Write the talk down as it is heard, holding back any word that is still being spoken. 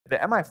the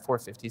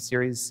MI450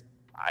 series,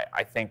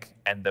 I think,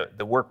 and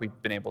the work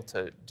we've been able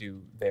to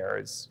do there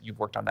is, you've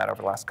worked on that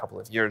over the last couple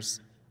of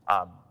years,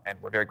 and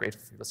we're very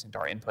grateful for you listening to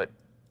our input.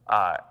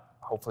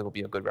 Hopefully we'll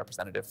be a good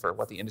representative for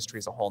what the industry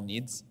as a whole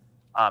needs.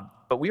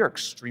 But we are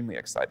extremely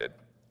excited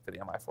for the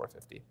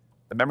MI450.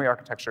 The memory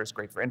architecture is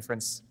great for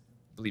inference.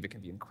 I believe it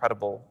can be an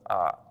incredible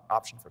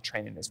option for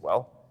training as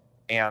well.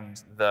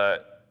 And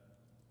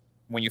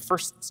when you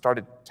first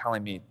started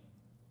telling me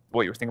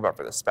what you were thinking about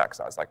for the specs,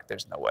 I was like,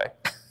 there's no way.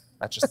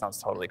 That just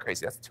sounds totally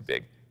crazy. That's too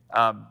big.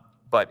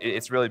 But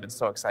it's really been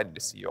so exciting to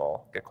see you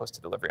all get close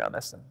to delivery on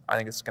this. And I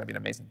think it's going to be an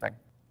amazing thing.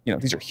 You know,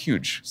 these are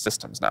huge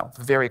systems now,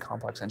 very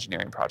complex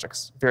engineering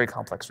projects, very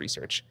complex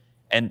research.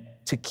 And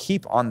to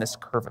keep on this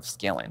curve of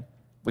scaling,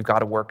 we've got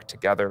to work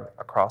together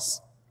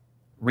across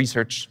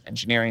research,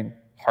 engineering,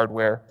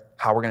 hardware,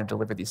 how we're going to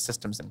deliver these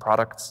systems and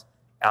products.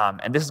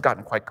 And this has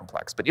gotten quite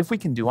complex. But if we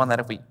can do on that,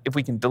 if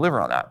we can deliver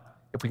on that,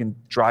 if we can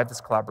drive this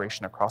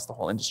collaboration across the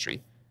whole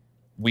industry,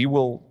 we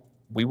will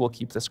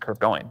keep this curve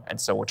going. And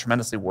so we're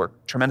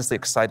tremendously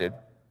excited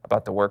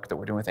about the work that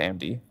we're doing with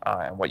AMD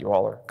and what you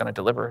all are going to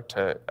deliver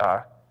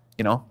to,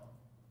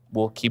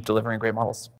 we'll keep delivering great models.